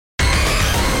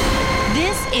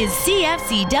is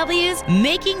CFCW's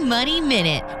Making Money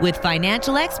Minute with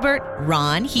financial expert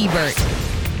Ron Hebert.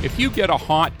 If you get a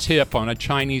hot tip on a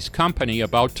Chinese company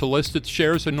about to list its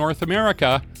shares in North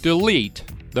America, delete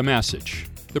the message.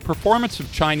 The performance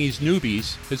of Chinese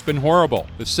newbies has been horrible.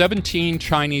 The 17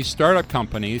 Chinese startup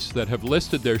companies that have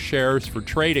listed their shares for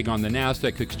trading on the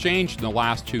Nasdaq exchange in the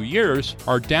last 2 years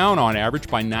are down on average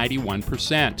by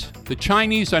 91%. The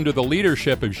Chinese, under the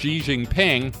leadership of Xi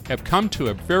Jinping, have come to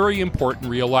a very important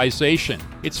realization.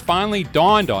 It's finally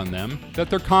dawned on them that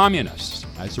they're communists.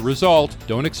 As a result,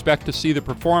 don't expect to see the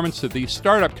performance of these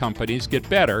startup companies get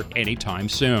better anytime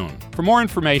soon. For more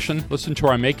information, listen to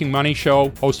our Making Money show,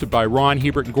 hosted by Ron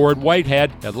Hebert and Gord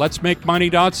Whitehead at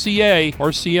letsmakemoney.ca or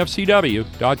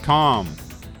cfcw.com.